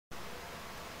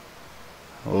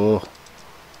Oh.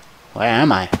 Where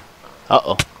am I?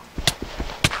 Uh-oh.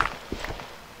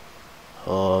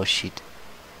 Oh, shit.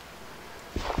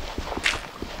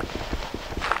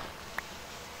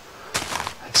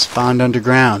 I've spawned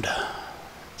underground.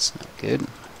 That's not good.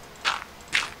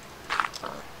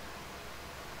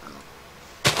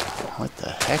 What the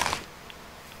heck?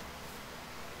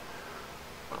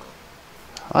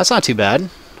 Well, that's not too bad.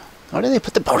 Why do they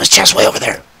put the bonus chest way over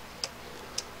there?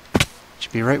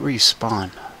 Should be right where you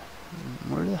spawn.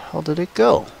 Where the hell did it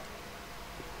go?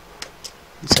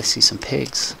 At least I see some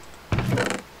pigs.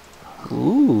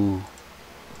 Ooh.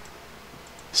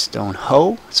 Stone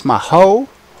hoe. It's my hoe.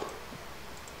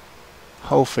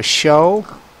 Hoe for show.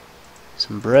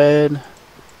 Some bread.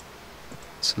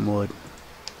 Some wood.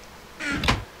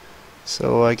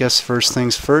 So I guess first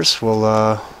things first,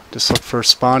 we'll just look for a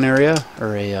spawn area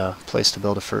or a place to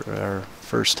build our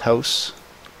first house.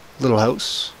 Little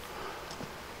house.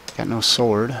 Got no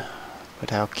sword,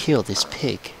 but I'll kill this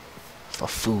pig for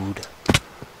food.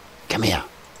 Come here.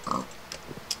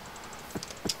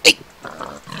 Hey.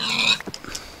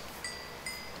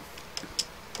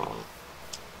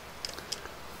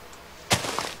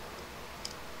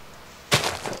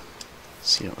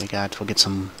 See what we got. We'll get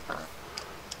some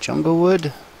jungle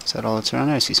wood. Is that all that's around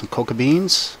there? I see some coca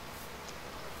beans.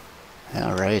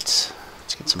 Alright.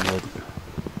 Let's get some wood.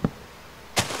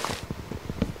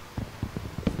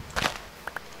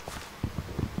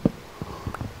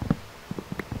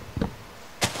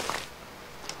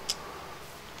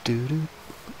 Doo-doo.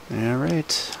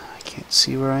 Alright. I can't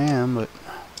see where I am, but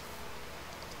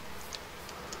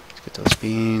let's get those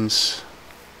beans.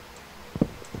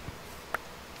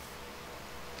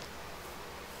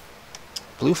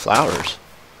 Blue flowers.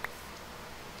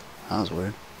 That was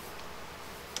weird.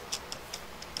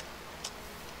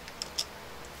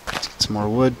 Let's get some more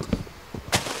wood.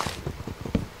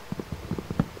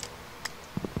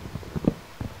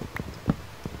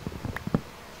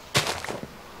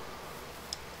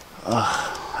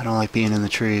 I don't like being in the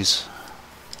trees.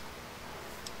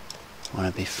 I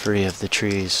want to be free of the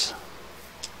trees.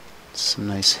 Some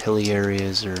nice hilly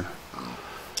areas or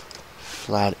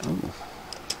flat. Ooh.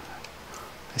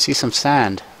 I see some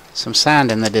sand. Some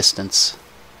sand in the distance.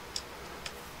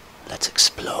 Let's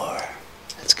explore.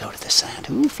 Let's go to the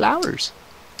sand. Ooh, flowers.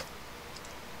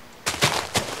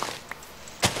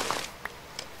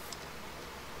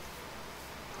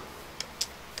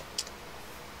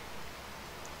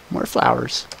 More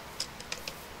flowers.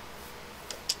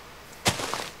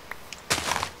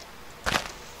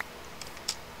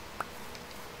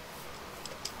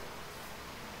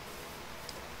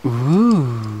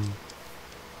 Ooh.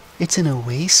 It's an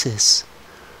oasis.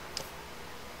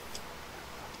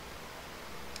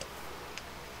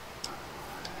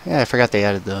 Yeah, I forgot they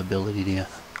added the ability to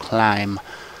climb.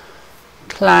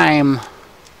 Climb.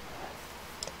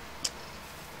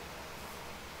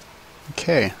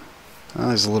 Okay. Well,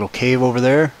 there's a little cave over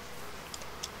there.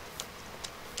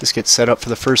 This gets set up for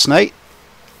the first night.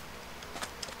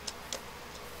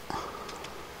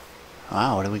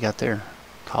 Wow, what do we got there?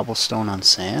 Cobblestone on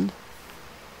sand?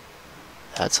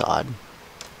 That's odd.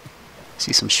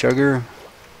 See some sugar.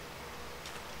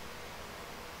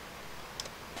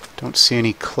 Don't see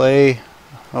any clay.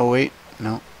 Oh wait,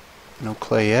 no. No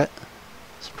clay yet.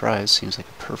 Surprise, seems like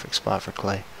a perfect spot for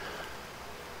clay.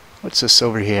 What's this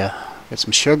over here? Got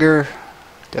some sugar.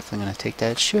 Definitely gonna take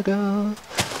that sugar.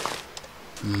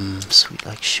 Sweet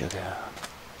like sugar.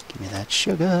 Give me that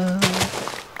sugar.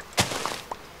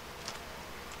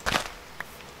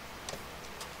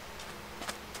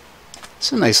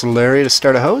 It's a nice little area to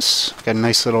start a house. Got a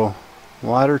nice little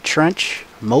water trench,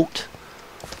 moat,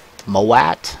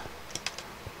 moat.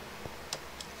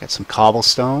 Got some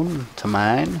cobblestone to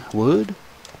mine, wood,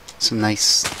 some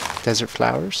nice desert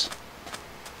flowers.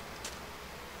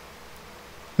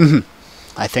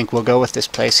 I think we'll go with this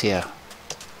place here.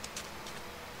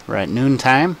 We're at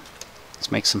noontime.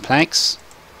 Let's make some planks.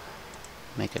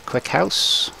 Make a quick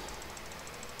house.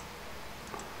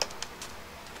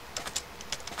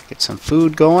 Get some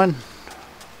food going.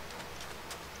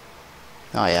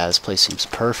 Oh yeah, this place seems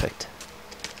perfect.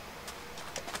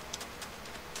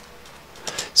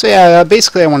 So yeah,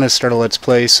 basically I want to start a Let's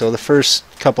Play, so the first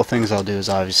couple things I'll do is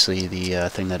obviously the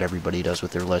thing that everybody does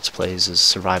with their Let's Plays is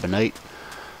survive a night.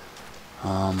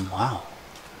 Wow.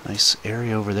 Nice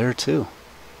area over there too.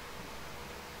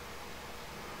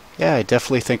 Yeah, I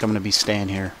definitely think I'm going to be staying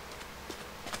here.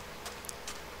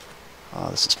 Oh,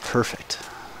 this is perfect.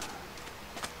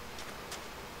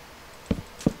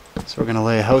 So we're going to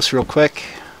lay a house real quick.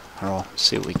 I'll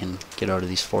see what we can get out of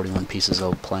these 41 pieces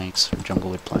of planks, or jungle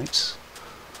wood planks.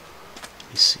 Let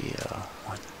me see,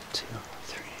 1, 2,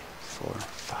 3, 4,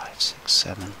 5, 6,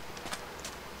 7,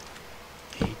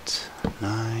 8,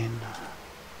 9.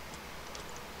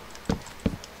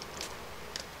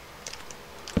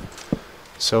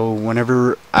 So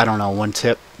whenever, I don't know, one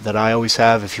tip that I always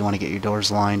have if you want to get your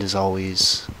doors lined is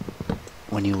always,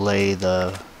 when you lay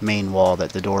the main wall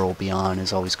that the door will be on,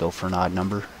 is always go for an odd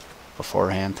number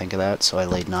beforehand. Think of that. So I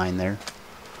laid 9 there.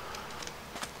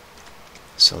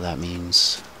 So that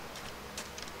means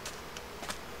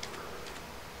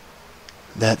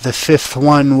that the 5th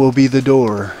one will be the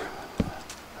door.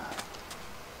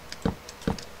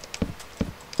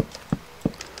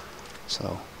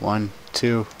 So 1,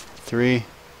 2, 3.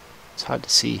 It's hard to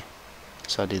see.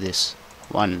 So I'll do this.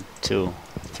 1, 2,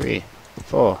 3,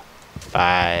 4,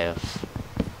 5.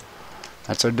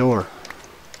 That's our door.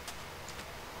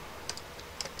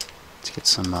 Let's get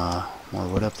some more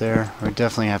wood up there. We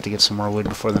definitely have to get some more wood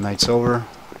before the night's over.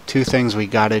 2 things we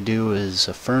gotta do is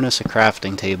a furnace, a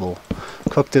crafting table.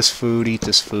 Cook this food, eat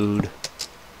this food.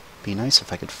 Be nice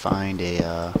if I could find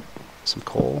a some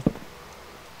coal.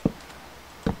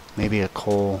 Maybe a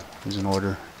coal is in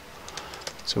order.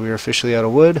 So we are officially out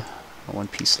of wood. 1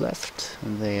 piece left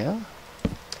there.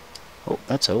 Oh,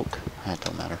 that's oak. That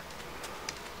don't matter.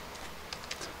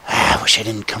 I wish I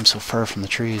didn't come so far from the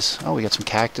trees. Oh, we got some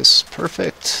cactus.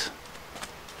 Perfect.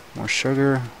 More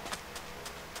sugar.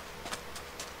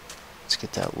 Let's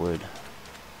get that wood.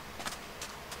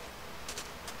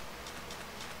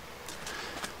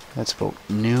 That's about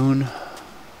noon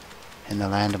in the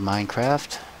land of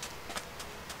Minecraft.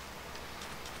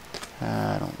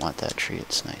 I don't want that tree,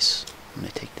 it's nice. I'm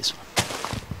going to take this one.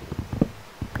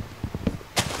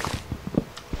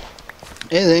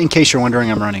 In case you're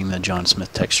wondering, I'm running the John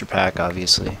Smith texture pack,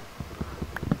 obviously.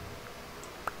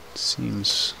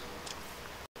 Seems...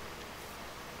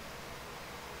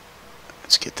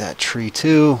 Let's get that tree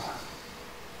too.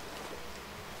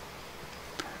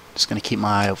 Just going to keep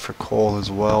my eye out for coal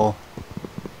as well.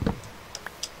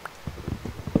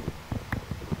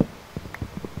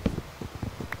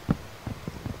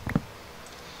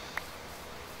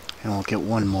 And we'll get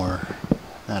 1 more.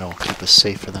 That'll keep us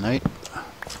safe for the night.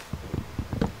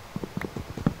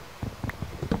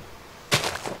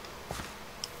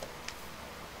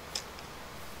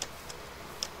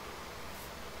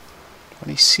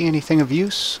 Do I see anything of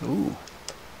use? Ooh.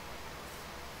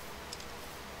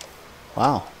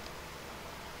 Wow.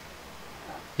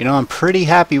 You know, I'm pretty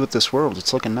happy with this world.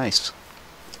 It's looking nice.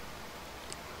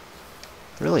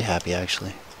 Really happy,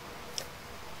 actually.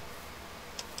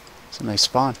 It's a nice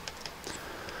spawn.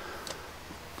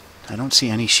 I don't see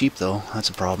any sheep, though. That's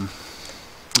a problem.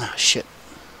 Ah, shit.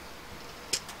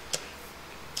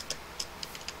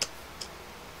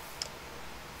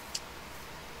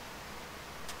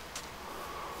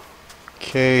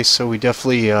 Okay, so we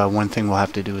definitely, one thing we'll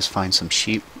have to do is find some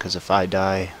sheep, because if I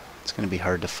die, it's going to be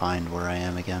hard to find where I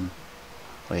am again.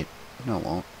 Wait, no it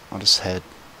won't. I'll just head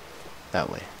that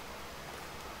way.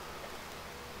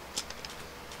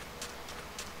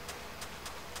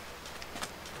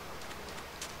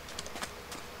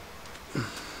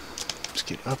 Let's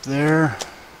get up there.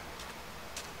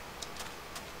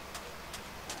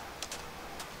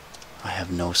 I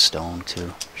have no stone,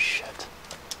 too. Shit.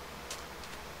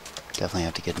 Definitely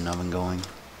have to get an oven going.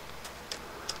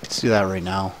 Let's do that right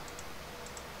now.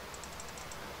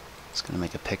 Just gonna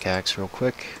make a pickaxe real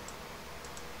quick.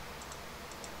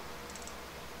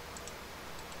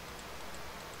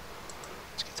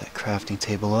 Let's get that crafting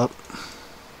table up.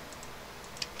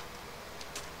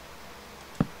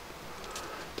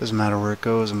 Doesn't matter where it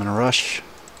goes, I'm in a rush.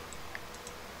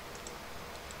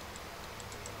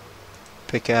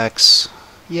 Pickaxe.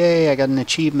 Yay, I got an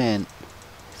achievement.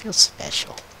 I feel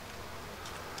special.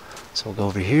 So we'll go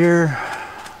over here.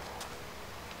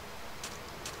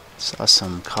 Saw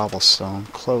some cobblestone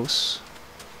close.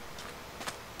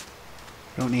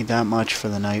 We don't need that much for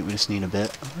the night, we just need a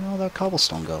bit. Where did all that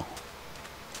cobblestone go?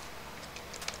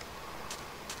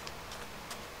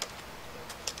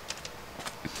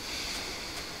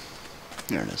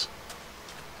 There it is.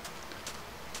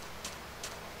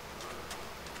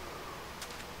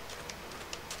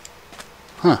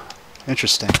 Huh,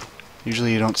 interesting.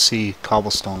 Usually you don't see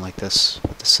cobblestone like this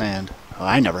with the sand. Oh,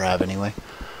 I never have anyway.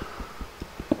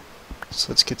 So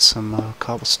let's get some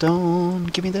cobblestone.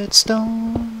 Give me that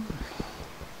stone.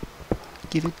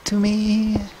 Give it to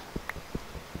me.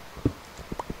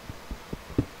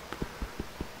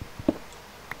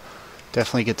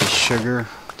 Definitely get the sugar.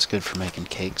 It's good for making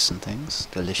cakes and things.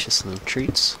 Delicious little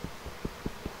treats.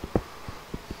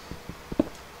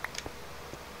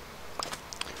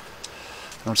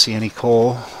 I don't see any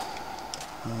coal.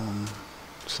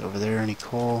 Is over there any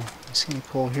coal? I see any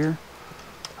coal here?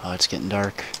 Oh, it's getting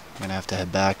dark. I'm gonna have to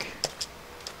head back.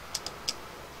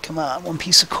 Come on, one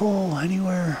piece of coal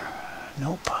anywhere.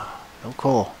 Nope, no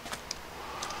coal.